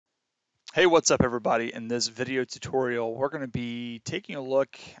Hey, what's up everybody? In this video tutorial, we're going to be taking a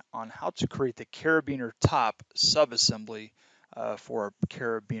look on how to create the carabiner top subassembly for a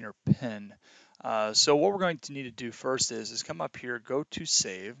carabiner pin. So what we're going to need to do first is come up here, go to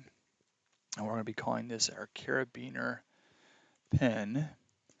save, and we're going to be calling this our carabiner pin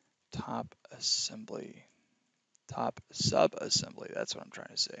top assembly, top subassembly. That's what I'm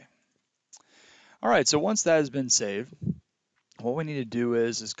trying to say. All right, so once that has been saved, what we need to do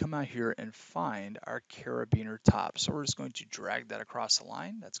is come out here and find our carabiner top. So we're just going to drag that across the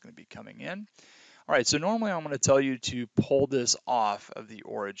line. That's going to be coming in. All right, so normally I'm going to tell you to pull this off of the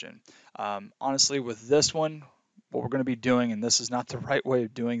origin. Honestly, with this one, what we're going to be doing, and this is not the right way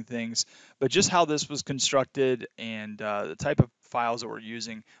of doing things, but just how this was constructed and the type of files that we're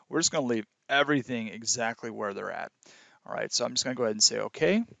using, we're just going to leave everything exactly where they're at. All right, so I'm just going to go ahead and say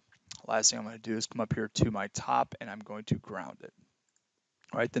OK. Last thing I'm going to do is come up here to my top and I'm going to ground it.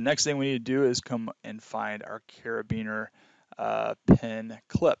 All right, the next thing we need to do is come and find our carabiner pin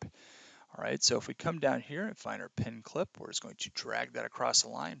clip. All right, so if we come down here and find our pin clip, we're just going to drag that across the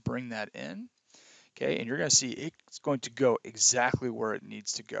line, bring that in. Okay, and you're going to see it's going to go exactly where it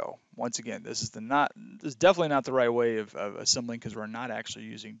needs to go. Once again, this is definitely not the right way of assembling because we're not actually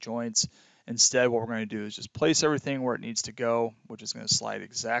using joints. Instead, what we're going to do is just place everything where it needs to go, which is going to slide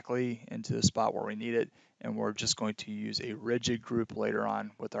exactly into the spot where we need it. And we're just going to use a rigid group later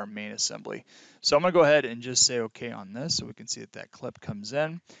on with our main assembly. So I'm going to go ahead and just say OK on this so we can see that clip comes in.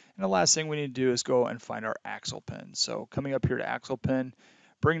 And the last thing we need to do is go and find our axle pin. So coming up here to axle pin,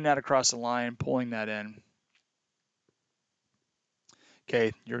 bringing that across the line, pulling that in.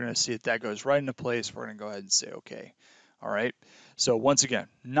 Okay, you're going to see that goes right into place. We're going to go ahead and say OK. All right. So once again,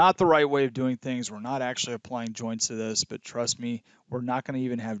 not the right way of doing things. We're not actually applying joints to this, but trust me, we're not going to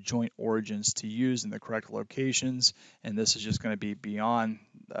even have joint origins to use in the correct locations. And this is just going to be beyond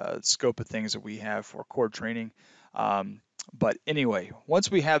the scope of things that we have for core training. But anyway, once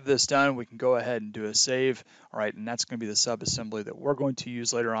we have this done, we can go ahead and do a save. All right, and that's going to be the subassembly that we're going to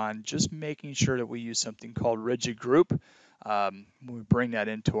use later on, just making sure that we use something called rigid group. We bring that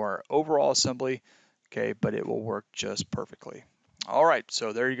into our overall assembly, okay, but it will work just perfectly. All right,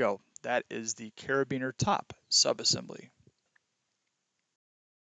 so there you go. That is the carabiner top subassembly.